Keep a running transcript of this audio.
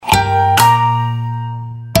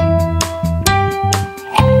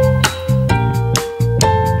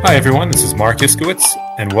Hi, everyone. This is Marc Iskowitz,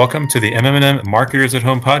 and welcome to the MM&M Marketers at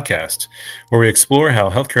Home podcast, where we explore how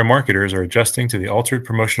healthcare marketers are adjusting to the altered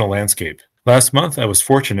promotional landscape. Last month, I was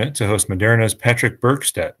fortunate to host Moderna's Patrick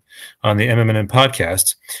Bergstedt on the MM&M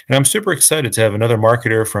podcast, and I'm super excited to have another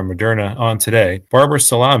marketer from Moderna on today, Barbara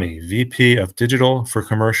Salami, VP of Digital for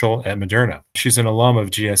Commercial at Moderna. She's an alum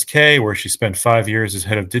of GSK, where she spent 5 years as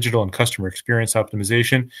head of digital and customer experience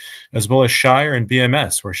optimization, as well as Shire and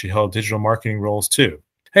BMS, where she held digital marketing roles too.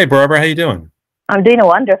 Hey, Barbara, how you doing? I'm doing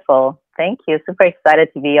wonderful. Thank you. Super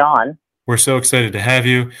excited to be on. We're so excited to have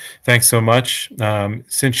you. Thanks so much.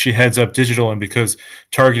 Since she heads up digital and because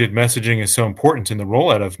targeted messaging is so important in the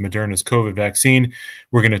rollout of Moderna's COVID vaccine,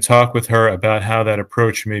 we're going to talk with her about how that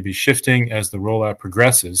approach may be shifting as the rollout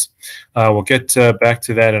progresses. We'll get back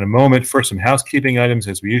to that in a moment. First, some housekeeping items,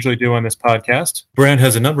 as we usually do on this podcast. Brand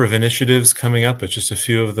has a number of initiatives coming up, but just a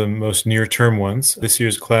few of the most near-term ones. This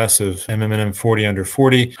year's class of MM&M 40 Under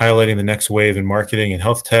 40, highlighting the next wave in marketing and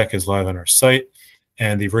health tech, is live on our site.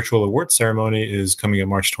 And the virtual awards ceremony is coming up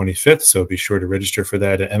March 25th, so be sure to register for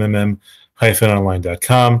that at mmm-online.com.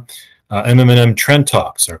 MM&M Trend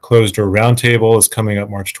Talks, our closed-door roundtable, is coming up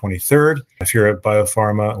March 23rd. If you're a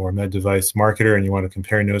biopharma or med device marketer and you want to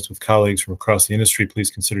compare notes with colleagues from across the industry,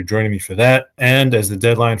 please consider joining me for that. And as the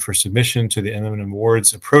deadline for submission to the MM&M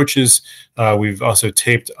Awards approaches, we've also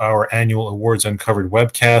taped our annual Awards Uncovered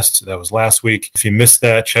webcast. That was last week. If you missed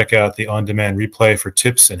that, check out the on-demand replay for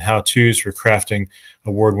tips and how-tos for crafting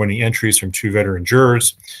award-winning entries from two veteran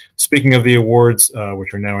jurors. Speaking of the awards,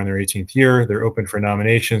 which are now in their 18th year, they're open for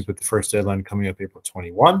nominations with the first deadline coming up April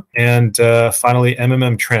 21. And finally,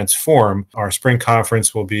 MM&M Transform, our spring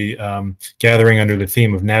conference, will be gathering under the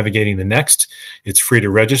theme of Navigating the Next. It's free to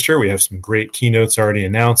register. We have some great keynotes already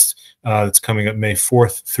announced. It's coming up May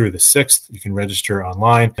 4th through the 6th. You can register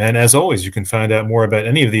online. And as always, you can find out more about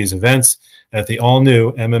any of these events at the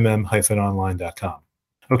all-new mmm-online.com.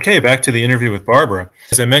 Okay, back to the interview with Barbara.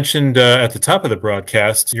 As I mentioned at the top of the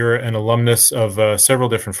broadcast, you're an alumnus of several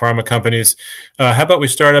different pharma companies. How about we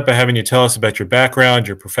start out by having you tell us about your background,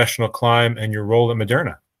 your professional climb, and your role at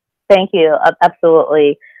Moderna? Thank you.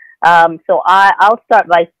 Absolutely. So I'll start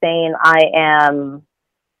by saying I am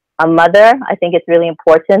a mother. I think it's really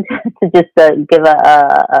important to just give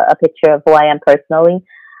a picture of who I am personally.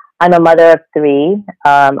 I'm a mother of three.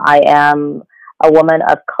 I am a woman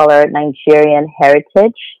of color, Nigerian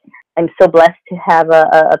heritage. I'm so blessed to have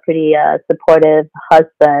a pretty supportive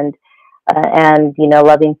husband and,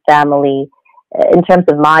 loving family. In terms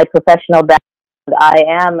of my professional background, I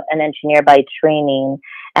am an engineer by training,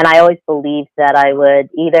 and I always believed that I would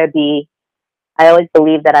either be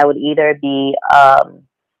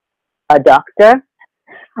a doctor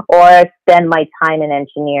or spend my time in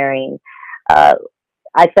engineering.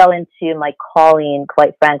 I fell into my calling,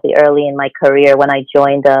 quite frankly, early in my career when I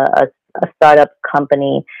joined a startup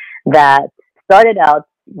company that started out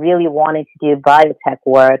really wanting to do biotech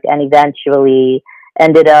work and eventually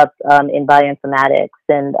ended up in bioinformatics.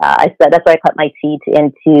 And that's where I cut my teeth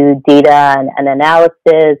into data and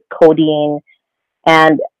analysis, coding,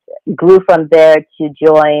 and grew from there to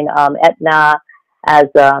join Aetna as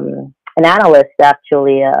an analyst,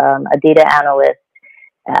 actually, a data analyst.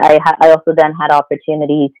 I also then had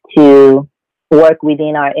opportunities to work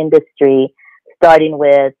within our industry, starting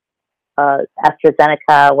with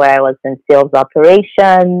AstraZeneca, where I was in sales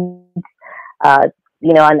operations. And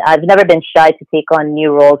I've never been shy to take on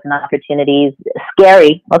new roles and opportunities.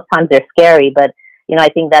 Scary. Most times they're scary, but, I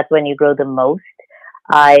think that's when you grow the most.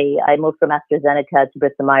 I moved from AstraZeneca to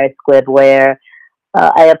Bristol Myers Squibb, where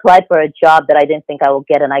I applied for a job that I didn't think I would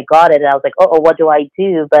get, and I got it. And I was like, what do I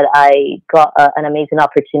do? But I got an amazing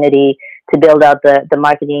opportunity to build out the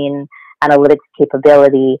marketing analytics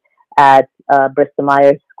capability at Bristol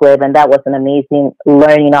Myers Squibb. And that was an amazing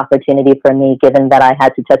learning opportunity for me, given that I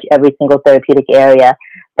had to touch every single therapeutic area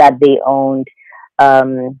that they owned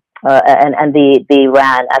and they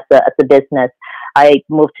ran as a business. I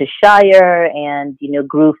moved to Shire and,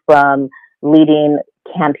 grew from leading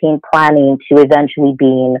campaign planning to eventually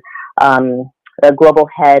being the global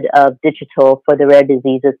head of digital for the rare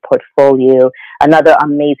diseases portfolio. Another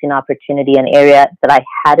amazing opportunity, an area that I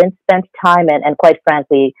hadn't spent time in. And quite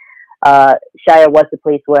frankly, Shire was the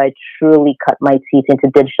place where I truly cut my teeth into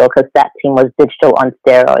digital, because that team was digital on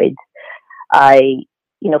steroids. I,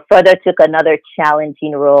 further took another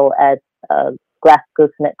challenging role at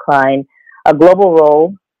GlaxoSmithKline, a global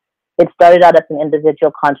role. It started out as an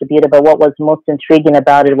individual contributor, but what was most intriguing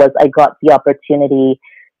about it was I got the opportunity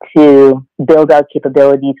to build out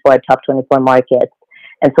capabilities for our top 24 markets.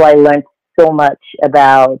 And so I learned so much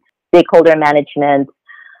about stakeholder management,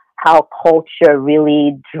 how culture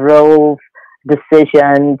really drove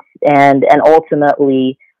decisions, and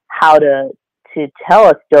ultimately how to tell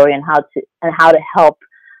a story and how to help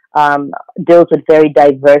those with very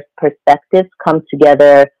diverse perspectives come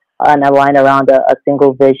together and align around a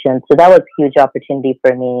single vision. So that was a huge opportunity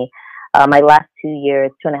for me. My last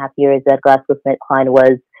 2.5 years at GlaxoSmithKline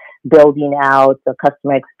was building out the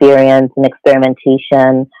customer experience and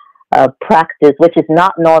experimentation practice, which is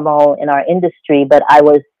not normal in our industry, but I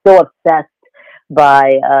was so obsessed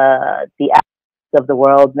by the apps of the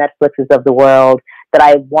world, Netflixes of the world, that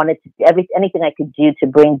I wanted to anything I could do to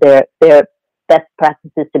bring their best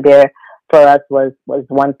practices to bear for us was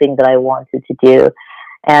one thing that I wanted to do.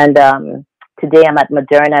 And today I'm at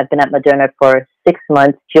Moderna. I've been at Moderna for 6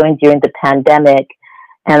 months, joined during the pandemic,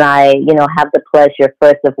 and I, have the pleasure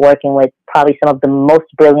first of working with probably some of the most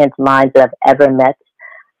brilliant minds that I've ever met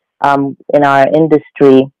in our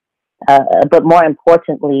industry. But more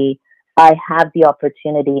importantly, I have the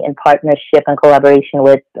opportunity in partnership and collaboration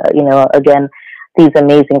with, again, these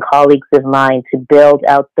amazing colleagues of mine to build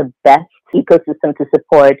out the best ecosystem to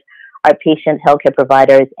support our patient healthcare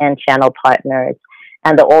providers and channel partners.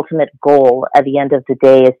 And the ultimate goal at the end of the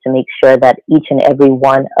day is to make sure that each and every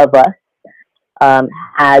one of us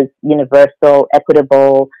has universal,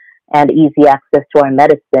 equitable, and easy access to our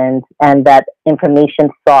medicines, and that information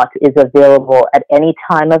sought is available at any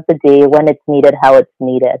time of the day, when it's needed, how it's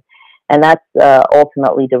needed. And that's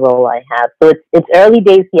ultimately the role I have. So it's early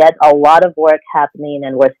days yet, a lot of work happening,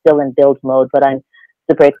 and we're still in build mode, but I'm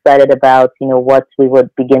super excited about, what we would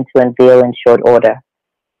begin to unveil in short order.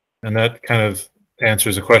 And that kind of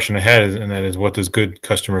answers a question ahead, and that is, what does good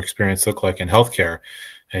customer experience look like in healthcare?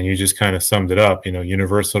 And you just kind of summed it up,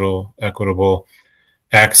 universal, equitable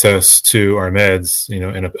access to our meds,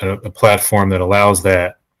 and a platform that allows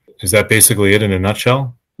that. Is that basically it in a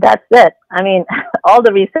nutshell? That's it. I mean, all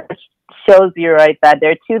the research shows you, right, that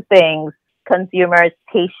there are two things consumers,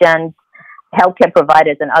 patients, healthcare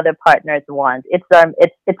providers, and other partners want. It's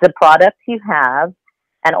a product you have,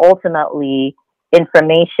 and ultimately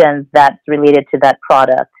information that's related to that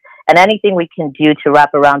product. And anything we can do to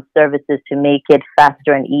wrap around services to make it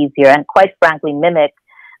faster and easier, and quite frankly, mimic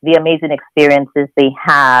the amazing experiences they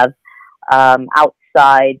have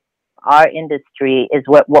outside our industry is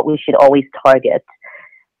what we should always target.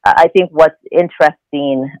 I think what's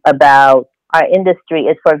interesting about our industry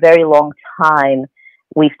is, for a very long time,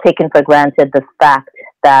 we've taken for granted the fact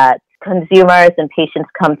that consumers and patients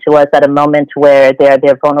come to us at a moment where they're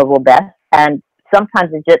their vulnerable best. And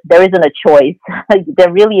sometimes there isn't a choice.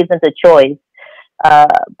 There really isn't a choice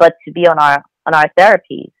but to be on our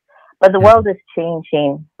therapies. But the world is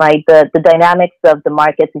changing, right? The dynamics of the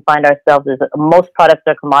markets we find ourselves is most products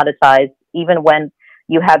are commoditized. Even when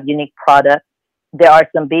you have unique products, there are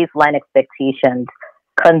some baseline expectations.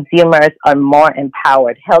 Consumers are more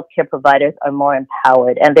empowered. Healthcare providers are more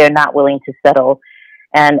empowered, and they're not willing to settle.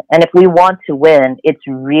 And if we want to win, it's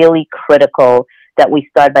really critical that we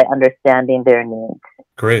start by understanding their needs.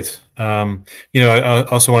 Great. I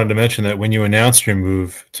also wanted to mention that when you announced your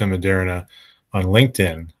move to Moderna on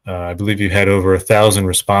LinkedIn, I believe you had over 1,000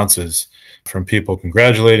 responses from people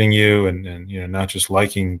congratulating you and not just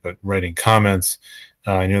liking, but writing comments.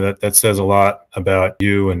 That says a lot about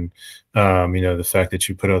you and, the fact that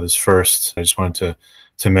you put others first. I just wanted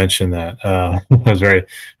to mention that. I was very,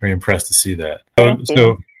 very impressed to see that.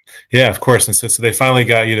 So, yeah, of course. And so they finally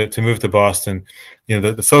got you to move to Boston.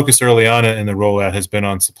 The focus early on in the rollout has been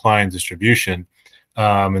on supply and distribution.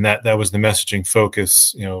 And that was the messaging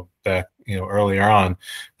focus, back, earlier on.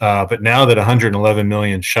 But now that 111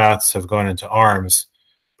 million shots have gone into arms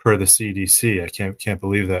per the CDC, I can't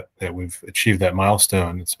believe that we've achieved that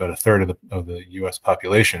milestone. It's about a third of the U.S.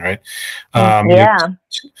 population, right?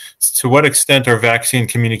 To what extent are vaccine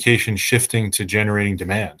communication shifting to generating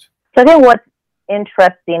demand? So I think what's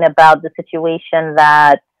interesting about the situation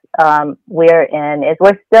that we're in is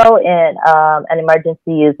we're still in an emergency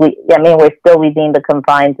use. We're still within the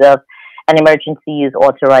confines of an emergency use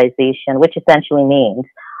authorization, which essentially means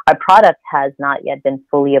our product has not yet been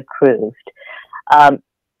fully approved.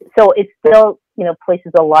 So it still,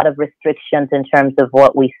 places a lot of restrictions in terms of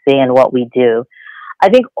what we say and what we do. I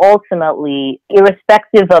think ultimately,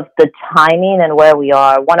 irrespective of the timing and where we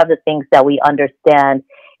are, one of the things that we understand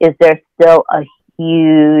is there's still a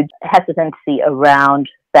huge hesitancy around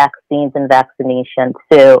vaccines and vaccinations.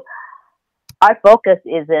 So our focus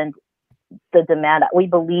isn't the demand. We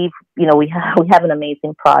believe, we have an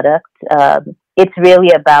amazing product. It's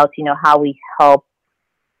really about, how we help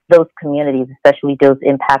those communities, especially those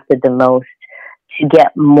impacted the most, to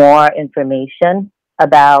get more information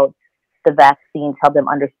about the vaccines, help them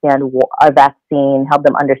understand our vaccine, help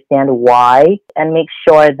them understand why, and make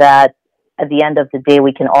sure that at the end of the day,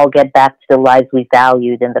 we can all get back to the lives we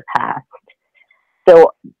valued in the past.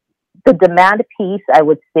 So the demand piece, I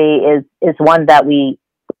would say, is one that we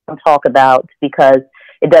don't talk about because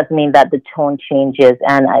it does mean that the tone changes.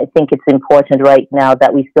 And I think it's important right now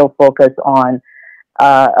that we still focus on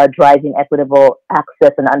driving equitable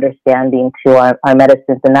access and understanding to our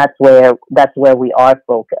medicines. And that's where we are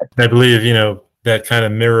focused. I believe, that kind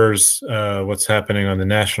of mirrors what's happening on the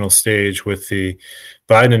national stage with the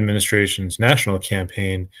Biden administration's national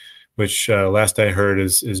campaign, which last I heard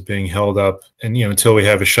is being held up. And, until we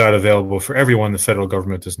have a shot available for everyone, the federal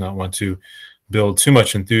government does not want to build too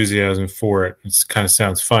much enthusiasm for it. It kind of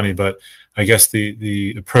sounds funny, but I guess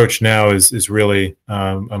the approach now is really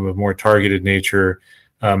of a more targeted nature.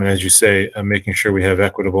 And as you say, making sure we have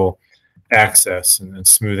equitable access and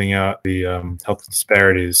smoothing out the health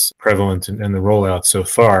disparities prevalent in the rollout so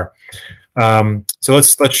far. So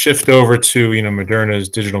let's shift over to Moderna's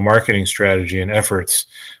digital marketing strategy and efforts.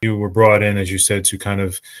 You were brought in, as you said, to kind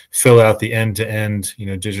of fill out the end-to-end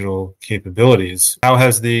digital capabilities. How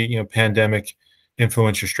has the pandemic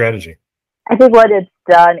influenced your strategy? I think what it's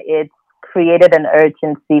done, it's created an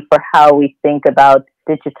urgency for how we think about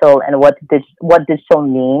digital and what digital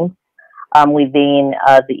means within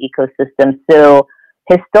the ecosystem. So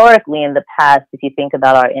historically, in the past, if you think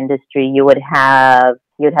about our industry, you would have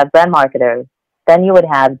brand marketers, then you would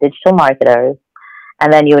have digital marketers,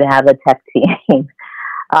 and then you would have a tech team,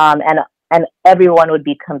 and everyone would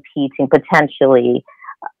be competing potentially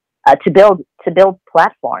to build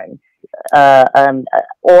platforms,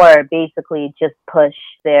 or basically just push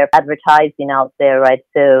their advertising out there, right?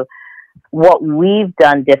 So what we've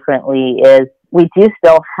done differently is we do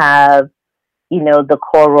still have, the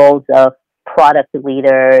core roles of product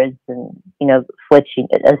leaders and, which,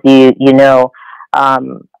 as a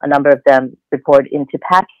number of them report into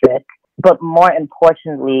Patrick. But more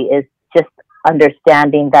importantly is just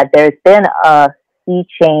understanding that there's been a sea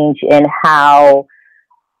change in how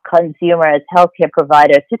consumers, healthcare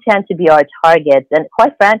providers, who tend to be our targets, and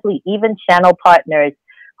quite frankly, even channel partners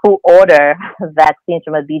who order vaccines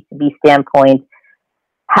from a B2B standpoint,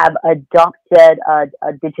 have adopted a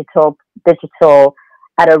digital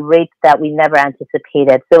at a rate that we never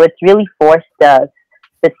anticipated. So it's really forced us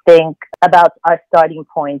to think about our starting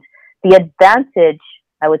point. The advantage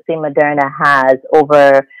I would say Moderna has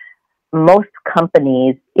over most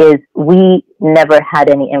companies is we never had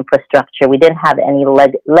any infrastructure. We didn't have any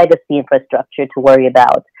legacy infrastructure to worry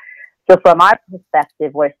about. So from our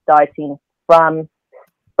perspective, we're starting from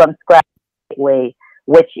scratch,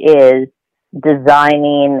 which is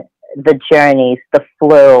designing the journeys, the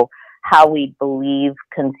flow, how we believe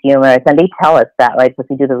consumers, and they tell us that, right? If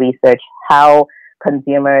we do the research, how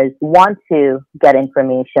consumers want to get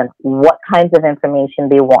information, what kinds of information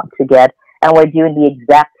they want to get. And we're doing the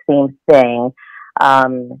exact same thing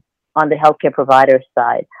on the healthcare provider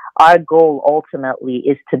side. Our goal ultimately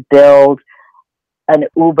is to build an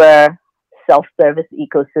Uber self-service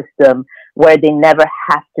ecosystem where they never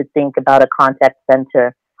have to think about a contact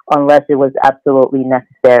center unless it was absolutely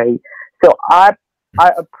necessary. So our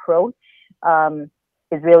approach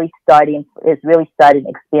is really starting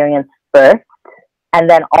experience first, and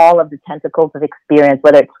then all of the tentacles of experience,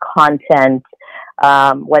 whether it's content,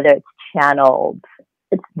 whether it's channeled,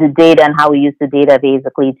 it's the data and how we use the data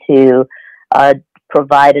basically to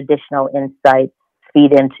provide additional insights,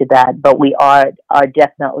 feed into that. But we are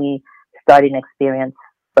definitely starting experience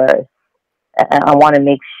first. And I want to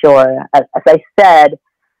make sure, as I said,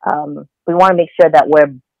 we want to make sure that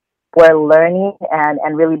we're learning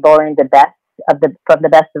and really borrowing the best from the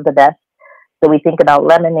best of the best. So we think about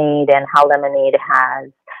Lemonade and how Lemonade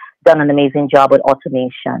has done an amazing job with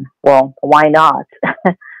automation. Well, why not?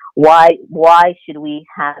 Why should we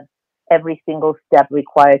have every single step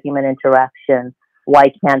require human interaction?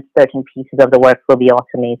 Why can't certain pieces of the workflow be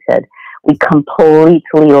automated? We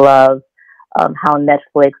completely love how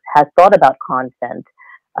Netflix has thought about content.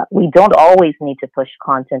 We don't always need to push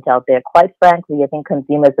content out there. Quite frankly, I think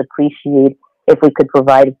consumers appreciate if we could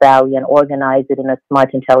provide value and organize it in a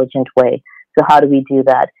smart, intelligent way. So how do we do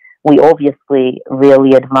that? We obviously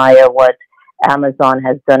really admire what Amazon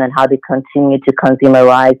has done and how they continue to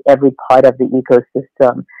consumerize every part of the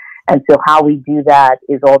ecosystem. And so how we do that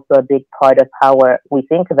is also a big part of how we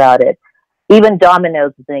think about it. Even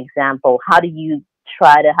Domino's is an example. How do you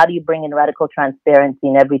bring in radical transparency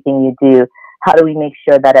in everything you do? How do we make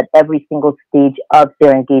sure that at every single stage of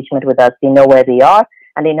their engagement with us, they know where they are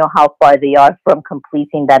and they know how far they are from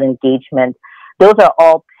completing that engagement? Those are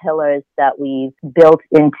all pillars that we've built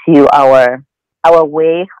into our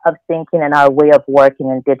way of thinking and our way of working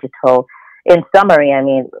in digital. In summary, I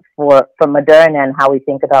mean, for Moderna and how we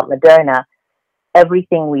think about Moderna,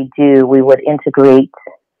 everything we do, we would integrate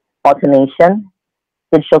automation,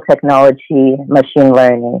 digital technology, machine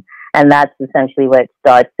learning, and that's essentially where it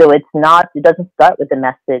starts. So it doesn't start with the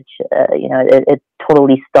message. It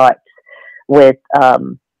totally starts with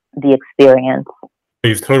the experience.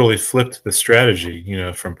 You've totally flipped the strategy,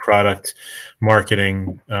 from product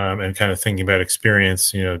marketing and kind of thinking about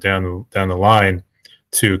experience, down the line,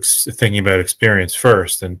 to thinking about experience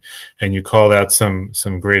first. And you called out some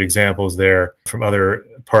great examples there from other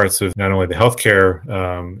parts of not only the healthcare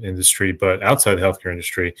industry, but outside the healthcare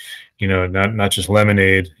industry. Not just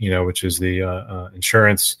Lemonade, which is the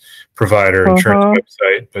insurance provider, insurance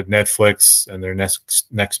website, but Netflix and their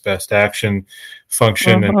next best action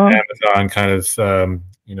function, and Amazon kind of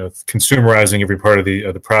consumerizing every part of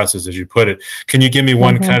the process, as you put it. Can you give me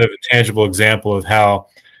one kind of a tangible example of how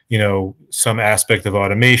some aspect of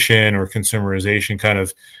automation or consumerization, kind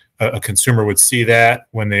of a consumer would see that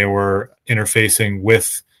when they were interfacing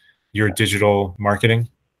with your digital marketing?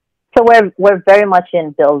 So we're very much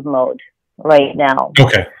in build mode right now.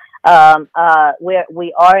 Okay.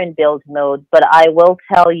 We are in build mode, but I will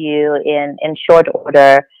tell you in short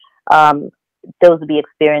order, those would be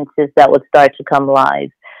experiences that would start to come live.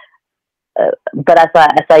 But as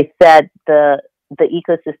I said, the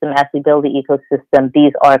ecosystem, as we build the ecosystem,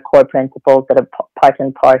 these are core principles that are part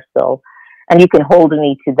and parcel. And you can hold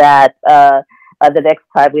me to that the next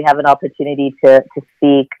time we have an opportunity to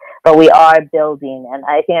speak. But we are building, and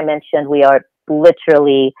I think I mentioned we are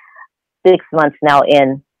literally 6 months now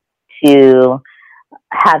into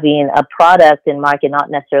having a product in market,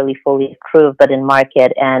 not necessarily fully approved, but in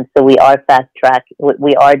market. And so we are fast track.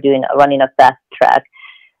 We are running a fast track.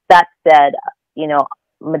 That said,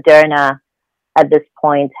 Moderna at this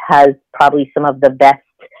point has probably some of the best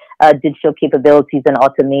digital capabilities and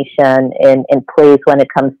automation in place when it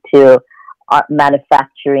comes to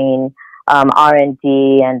manufacturing,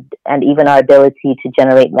 R&D, and even our ability to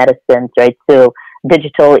generate medicines, right? So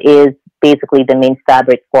digital is basically the main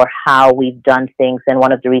fabric for how we've done things, and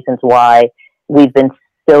one of the reasons why we've been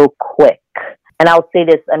so quick. And I'll say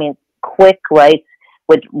this, quick, right,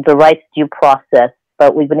 with the right due process,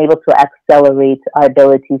 but we've been able to accelerate our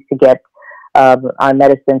abilities to get our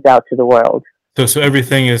medicines out to the world. So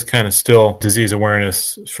everything is kind of still disease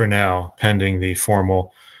awareness for now, pending the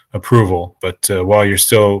formal approval. But while you're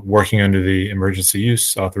still working under the emergency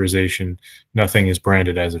use authorization, nothing is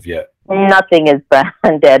branded as of yet. Nothing is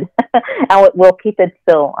branded. And we'll keep it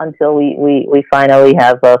so until we finally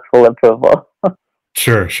have a full approval.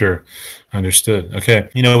 Sure. Understood. Okay.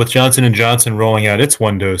 With Johnson & Johnson rolling out its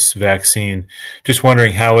one-dose vaccine, just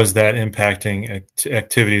wondering, how is that impacting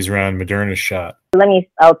activities around Moderna's shot?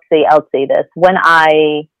 I'll say this. When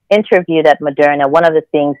I interviewed at Moderna, one of the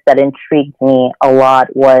things that intrigued me a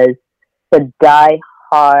lot was the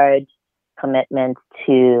die-hard commitment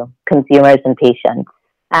to consumers and patients.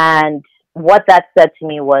 And what that said to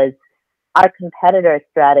me was our competitor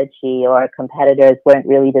strategy, or our competitors, weren't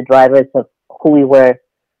really the drivers of who we were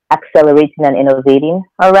accelerating and innovating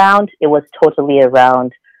around. It was totally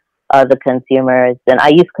around the consumers. And I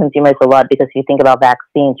use consumers a lot because if you think about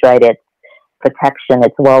vaccines, right, it's protection,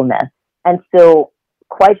 it's wellness. And so,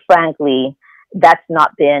 quite frankly, that's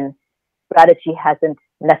not been, strategy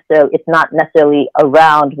it's not necessarily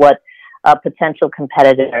around what a potential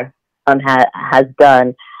competitor has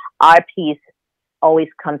done. Our piece always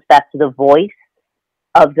comes back to the voice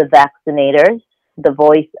of the vaccinators, the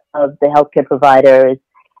voice of the healthcare providers,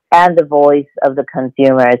 and the voice of the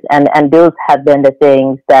consumers. And those have been the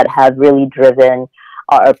things that have really driven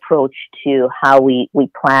our approach to how we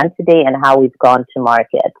plan today and how we've gone to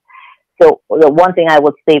market. So the one thing I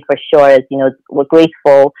would say for sure is, we're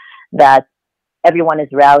grateful that everyone is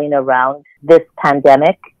rallying around this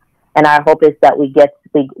pandemic. And our hope is that we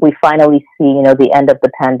finally see, the end of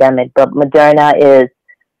the pandemic. But Moderna is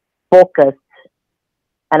focused,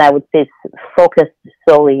 and I would say focused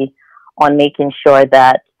solely on making sure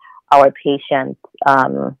that our patients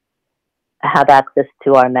have access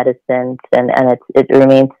to our medicines, and it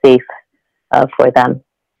remains safe for them.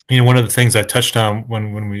 One of the things I touched on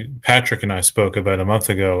when Patrick and I spoke about a month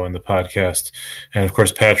ago on the podcast, and of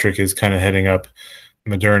course Patrick is kind of heading up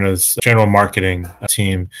Moderna's general marketing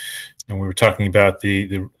team, and we were talking about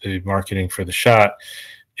the marketing for the shot.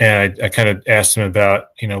 And I kind of asked him about,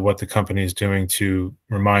 what the company is doing to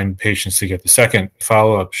remind patients to get the second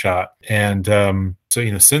follow-up shot. And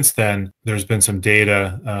so, since then, there's been some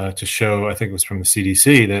data to show, I think it was from the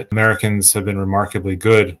CDC, that Americans have been remarkably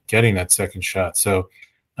good getting that second shot. So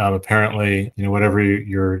apparently, whatever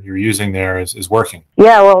you're using there is working.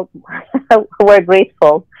 Yeah, well, we're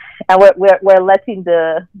grateful. And we're letting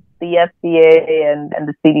the FDA and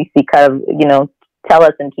the CDC kind of, tell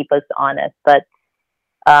us and keep us honest. But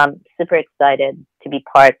super excited to be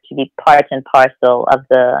part and parcel of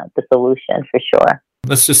the solution for sure.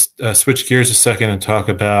 Let's just switch gears a second and talk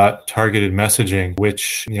about targeted messaging,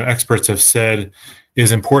 which experts have said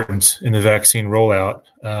is important in the vaccine rollout.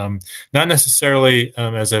 Not necessarily,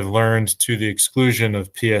 as I've learned, to the exclusion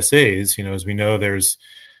of PSAs. As we know, there's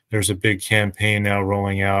a big campaign now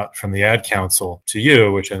rolling out from the Ad Council to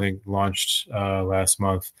you, which I think launched last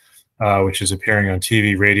month, which is appearing on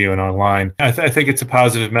TV, radio, and online. I think it's a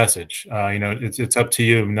positive message. It's up to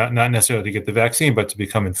you, not necessarily to get the vaccine, but to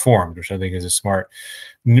become informed, which I think is a smart,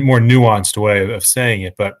 more nuanced way of saying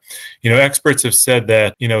it. But experts have said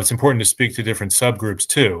that it's important to speak to different subgroups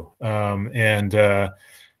too,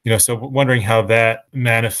 so wondering how that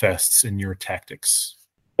manifests in your tactics.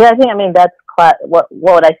 Yeah, I mean that's what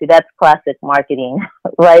would I say? That's classic marketing,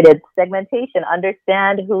 right? It's segmentation.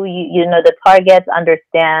 Understand who the targets,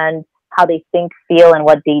 understand how they think, feel, and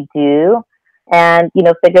what they do, and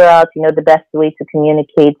figure out the best way to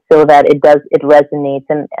communicate so that it resonates.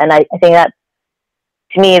 And I think that,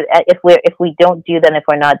 to me, if we don't do that, if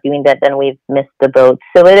we're not doing that, then we've missed the boat.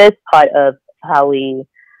 So it is part of how we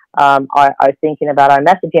are thinking about our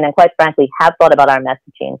messaging, and quite frankly, have thought about our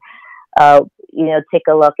messaging. Take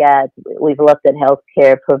a look at, we've looked at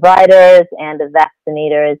healthcare providers and the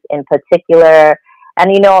vaccinators in particular.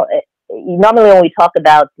 And, normally when we talk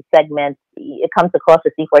about the segments, it comes across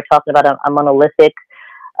as if we're talking about a monolithic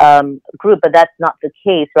group, but that's not the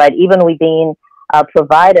case, right? Even within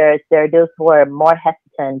providers, there are those who are more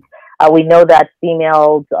hesitant. We know that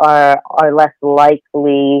females are less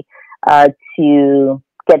likely to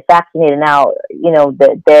get vaccinated. Now,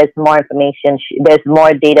 there's more information, there's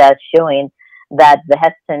more data showing that the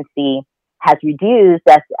hesitancy has reduced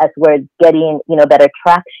as we're getting, better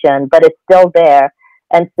traction, but it's still there.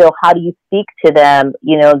 And so how do you speak to them?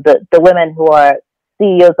 The women who are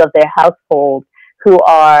CEOs of their households, who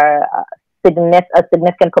are a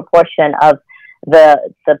significant proportion of the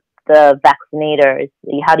vaccinators.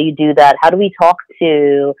 How do you do that? How do we talk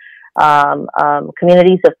to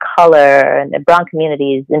communities of color and brown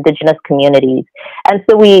communities, indigenous communities? And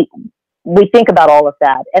so we think about all of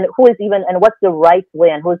that, and what's the right way,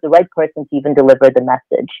 and who's the right person to even deliver the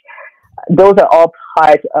message. Those are all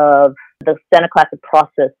part of the standard classic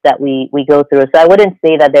process that we go through. So I wouldn't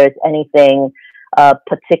say that there's anything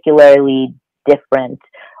particularly different.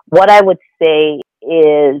 What I would say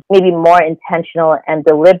is maybe more intentional and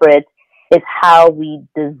deliberate is how we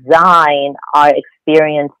design our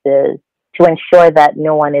experiences to ensure that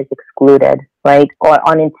no one is excluded, right? Or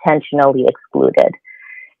unintentionally excluded.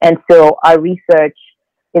 And so our research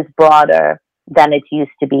is broader than it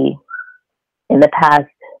used to be in the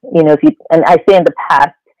past. And I say in the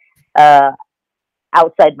past,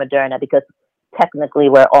 outside Moderna, because technically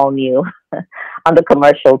we're all new on the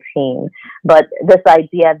commercial team. But this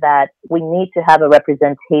idea that we need to have a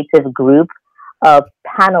representative group of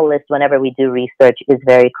panelists whenever we do research is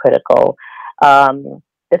very critical.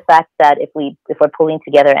 The fact that if we're pulling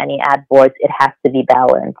together any ad boards, it has to be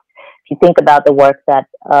balanced. If you think about the work that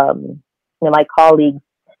my colleagues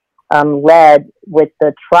led with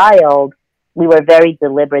the trials, we were very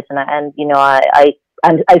deliberate, and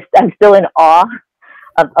I'm still in awe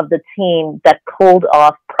of the team that pulled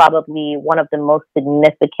off probably one of the most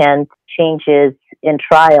significant changes in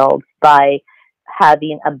trials by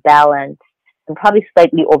having a balanced and probably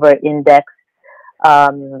slightly over-indexed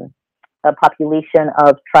a population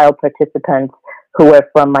of trial participants who were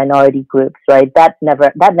from minority groups. Right, that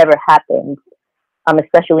never happened,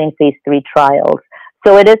 especially in phase 3 trials.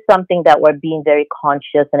 So it is something that we're being very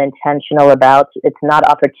conscious and intentional about. It's not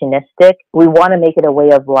opportunistic. We want to make it a way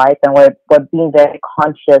of life, and we're being very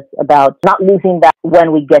conscious about not losing that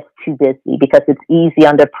when we get too busy, because it's easy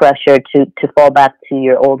under pressure to fall back to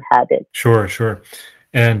your old habits. Sure.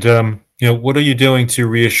 And, what are you doing to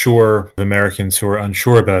reassure Americans who are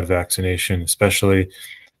unsure about vaccination, especially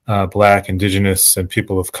Black, Indigenous, and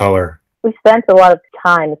people of color? We spent a lot of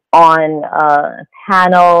time on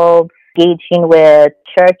panels, engaging with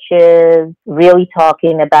churches, really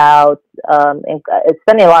talking about,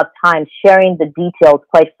 spending a lot of time sharing the details,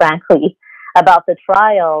 quite frankly, about the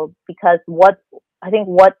trial, because what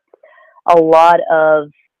a lot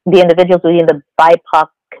of the individuals within the BIPOC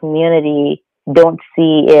community don't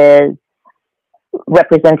see is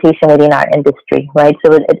representation within our industry, right?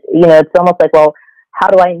 So it's almost like, well, how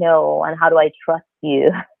do I know and how do I trust you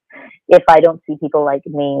if I don't see people like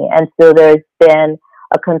me? And so there's been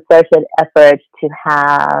a concerted effort to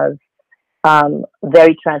have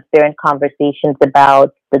very transparent conversations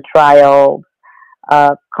about the trial,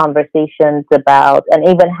 conversations about, and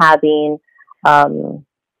even having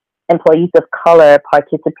employees of color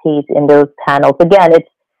participate in those panels. Again,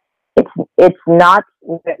 it's not,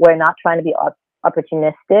 we're not trying to be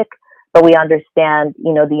opportunistic, but we understand,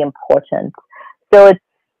 the importance. So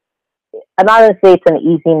I'm not going to say it's an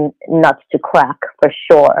easy nut to crack for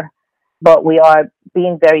sure, but we are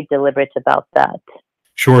being very deliberate about that.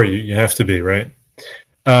 Sure, you have to be, right?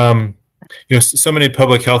 So many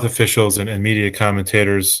public health officials and media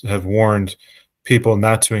commentators have warned people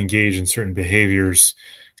not to engage in certain behaviors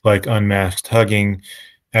like unmasked hugging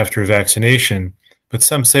after vaccination. But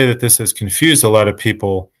some say that this has confused a lot of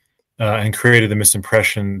people and created the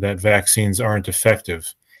misimpression that vaccines aren't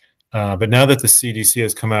effective. But now that the CDC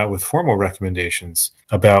has come out with formal recommendations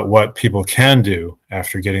about what people can do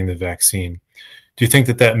after getting the vaccine, do you think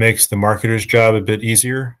that makes the marketer's job a bit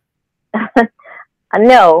easier?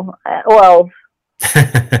 No. Well,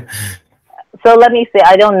 so let me say,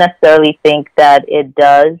 I don't necessarily think that it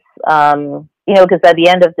does. Because at the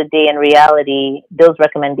end of the day, in reality, those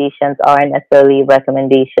recommendations aren't necessarily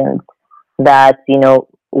recommendations that,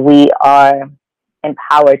 we are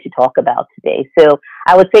empowered to talk about today. So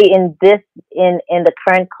I would say in the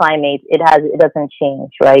current climate, it doesn't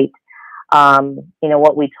change, right?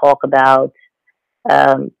 What we talk about,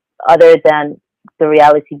 other than the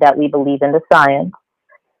reality that we believe in the science,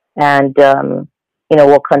 and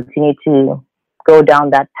we'll continue to go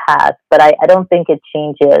down that path. But I don't think it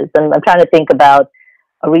changes. And I'm trying to think about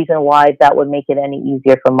a reason why that would make it any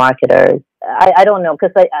easier for marketers. I don't know,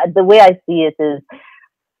 because the way I see it is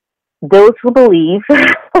those who believe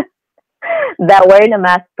that wearing a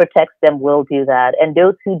mask protects them will do that, and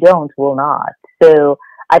those who don't will not. So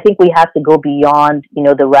I think we have to go beyond,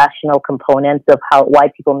 the rational components of why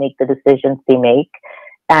people make the decisions they make,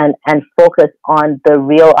 and focus on the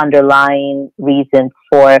real underlying reasons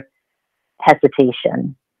for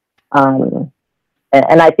hesitation. And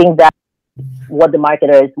I think that's what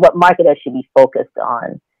marketers should be focused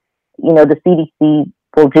on. The CDC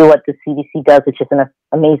will do what the CDC does, which is an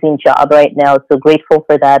amazing job right now. So grateful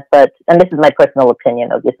for that. And this is my personal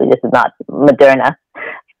opinion, obviously, this is not Moderna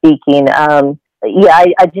speaking.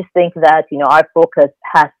 I just think that, our focus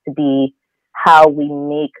has to be how we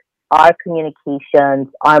make our communications,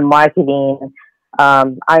 our marketing, our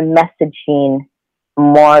messaging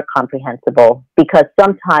more comprehensible, because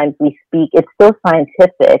sometimes we speak, it's so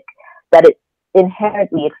scientific that it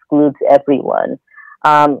inherently excludes everyone.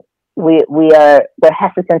 We're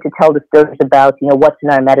hesitant to tell the stories about, what's in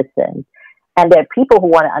our medicine. And there are people who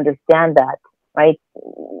want to understand that, right?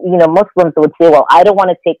 Muslims would say, well, I don't want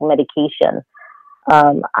to take medication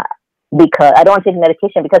because I don't want to take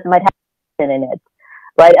medication because it might have medicine in it,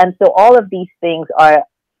 right? And so all of these things are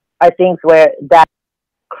things where that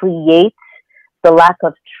creates the lack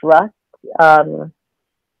of trust,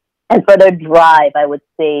 and further drive, I would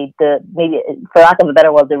say, maybe, for lack of a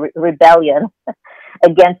better word, the rebellion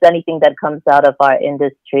against anything that comes out of our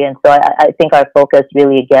industry. And so I think our focus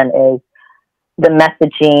really, again, is the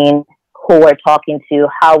messaging, who we're talking to,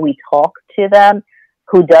 how we talk to them,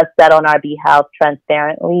 who does that on our behalf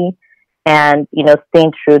transparently, and,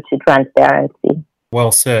 staying true to transparency.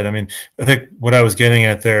 Well said. I mean, I think what I was getting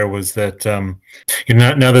at there was that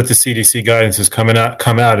now that the CDC guidance has come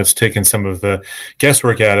out, it's taken some of the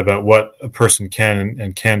guesswork out about what a person can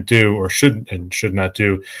and can't do, or should and should not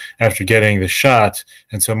do after getting the shot.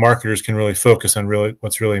 And so marketers can really focus on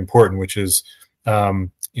what's really important, which is,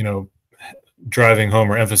 driving home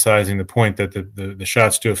or emphasizing the point that the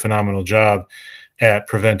shots do a phenomenal job at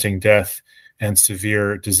preventing death and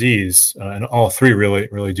severe disease, and all three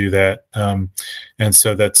really do that. And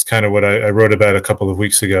so that's kind of what I wrote about a couple of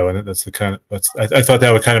weeks ago, and that's I thought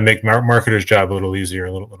that would kind of make marketers' job a little easier,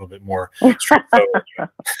 a little bit more straightforward.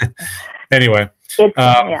 Anyway,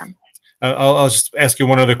 I'll just ask you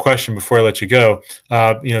one other question before I let you go.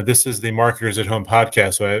 This is the Marketers at Home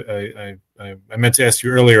podcast. So I meant to ask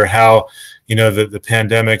you earlier how the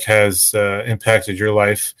pandemic has impacted your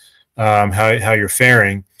life, how you're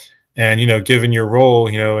faring. And, given your role,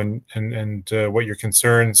 and what your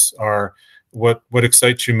concerns are, what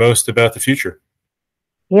excites you most about the future?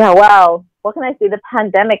 Yeah, wow. What can I say? The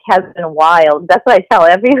pandemic has been wild. That's what I tell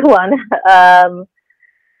everyone.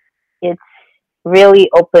 It's really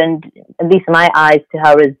opened, at least my eyes, to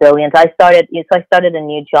how resilient. I started a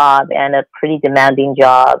new job, and a pretty demanding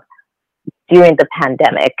job, during the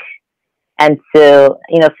pandemic. And so,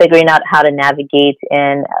 figuring out how to navigate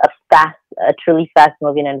in a truly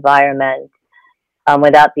fast-moving environment,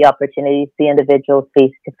 without the opportunity to see individuals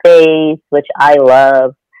face to face, which I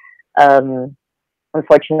love.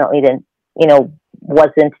 Unfortunately,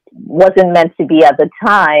 wasn't meant to be at the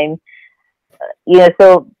time.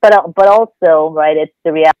 So, but also, right, it's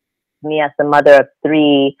the reality of me as a mother of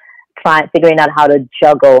three, figuring out how to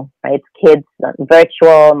juggle, right? Kids,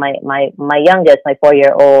 virtual. My youngest, my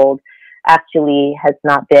 4-year-old, actually has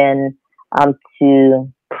not been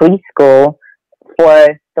to preschool for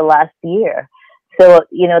the last year. So,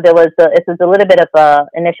 it was a little bit of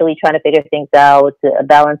initially trying to figure things out, a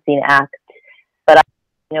balancing act. But,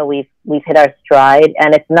 we've hit our stride,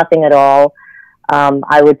 and it's nothing at all.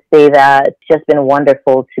 I would say that it's just been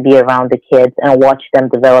wonderful to be around the kids and watch them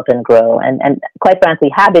develop and grow. And quite frankly,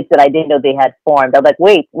 habits that I didn't know they had formed. I was like,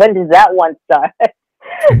 wait, when does that one start?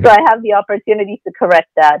 So I have the opportunity to correct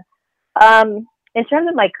that. In terms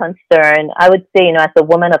of my concern, I would say, as a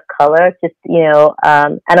woman of color,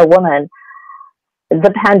 and a woman,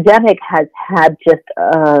 the pandemic has had just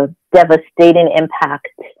a devastating impact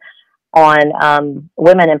on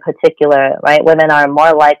women in particular, right? Women are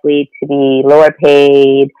more likely to be lower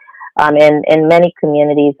paid. In many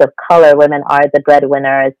communities of color, women are the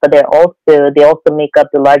breadwinners, but they also make up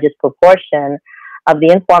the largest proportion of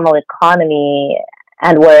the informal economy,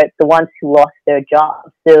 and were the ones who lost their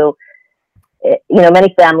jobs. So,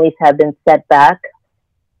 many families have been set back,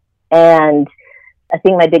 and I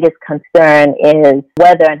think my biggest concern is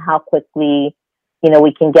whether and how quickly,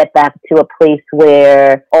 we can get back to a place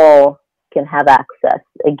where all can have access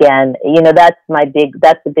again. That's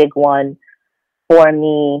the big one for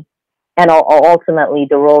me, and ultimately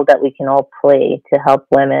the role that we can all play to help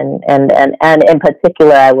women. And in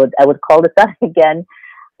particular, I would call this out again.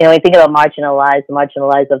 You think about marginalized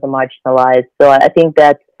of the marginalized. So I think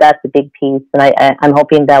that's a big piece, and I'm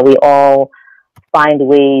hoping that we all find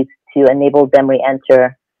ways to enable them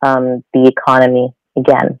re-enter the economy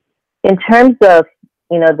again. In terms of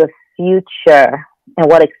the future and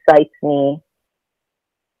what excites me,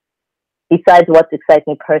 besides what excites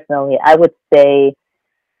me personally, I would say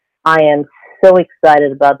I am so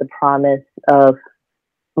excited about the promise of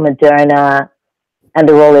Moderna and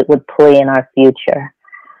the role it would play in our future.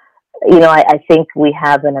 I think we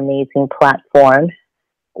have an amazing platform,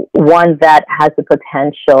 one that has the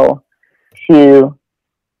potential to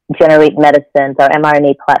generate medicines. Our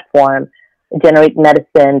mRNA platform generate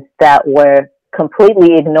medicines that were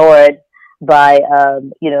completely ignored by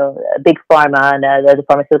big pharma and the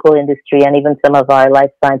pharmaceutical industry, and even some of our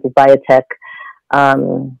life sciences biotech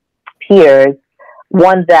peers.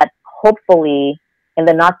 One that hopefully in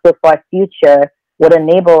the not so far future would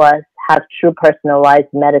enable us have true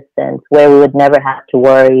personalized medicines where we would never have to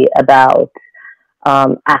worry about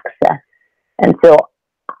access. And so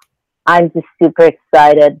I'm just super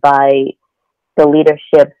excited by the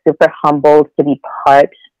leadership, super humbled to be part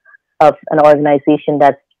of an organization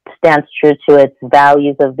that stands true to its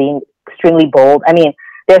values of being extremely bold. I mean,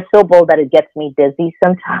 they're so bold that it gets me dizzy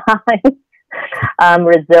sometimes.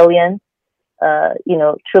 Resilience,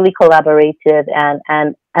 truly collaborative,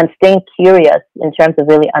 and staying curious in terms of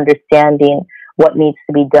really understanding what needs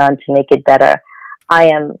to be done to make it better. I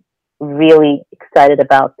am really excited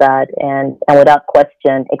about that, and without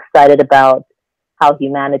question, excited about how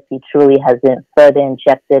humanity truly has been further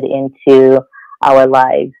injected into our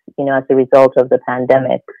lives, as a result of the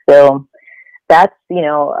pandemic. So that's,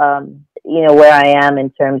 where I am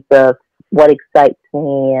in terms of what excites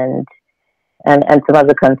me and some of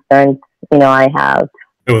the concerns, I have.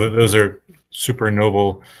 Oh, those are super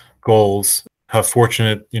noble goals. How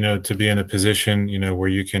fortunate, to be in a position, where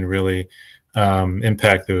you can really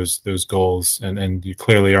impact those goals, and you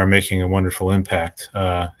clearly are making a wonderful impact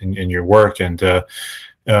in your work, and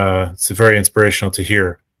it's very inspirational to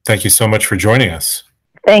hear. Thank you so much for joining us.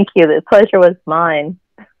 Thank you. The pleasure was mine.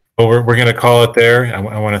 Well, we're going to call it there.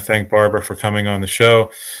 I want to thank Barbara for coming on the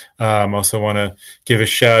show. Also want to give a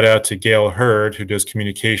shout out to Gail Hurd, who does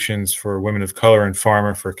communications for women of color and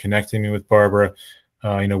pharma, for connecting me with Barbara.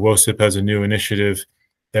 WOSIP has a new initiative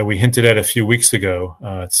that we hinted at a few weeks ago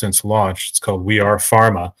since launch. It's called We Are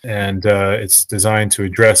Pharma, and it's designed to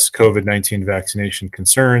address COVID-19 vaccination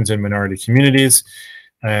concerns in minority communities.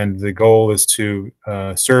 And the goal is to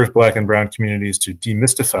serve Black and Brown communities to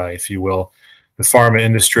demystify, if you will, the pharma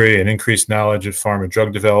industry and increase knowledge of pharma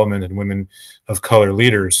drug development and women of color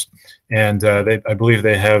leaders. And I believe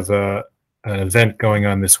they have an event going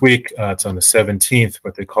on this week. It's on the 17th,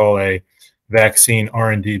 what they call a vaccine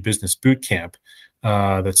R&D business boot camp.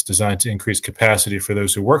 That's designed to increase capacity for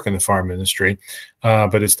those who work in the pharma industry.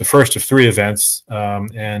 But it's the first of 3 events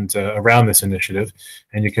and around this initiative.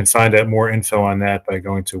 And you can find out more info on that by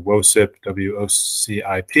going to WOCIP,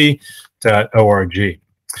 WOCIP.org.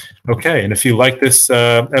 Okay, and if you like this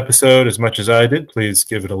episode as much as I did, please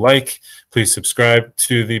give it a like. Please subscribe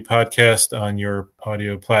to the podcast on your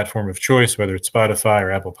audio platform of choice, whether it's Spotify or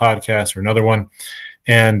Apple Podcasts or another one.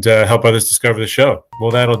 and help others discover the show.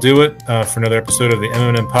 Well, that'll do it for another episode of the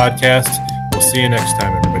M&M Podcast. We'll see you next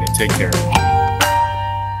time, everybody. Take care.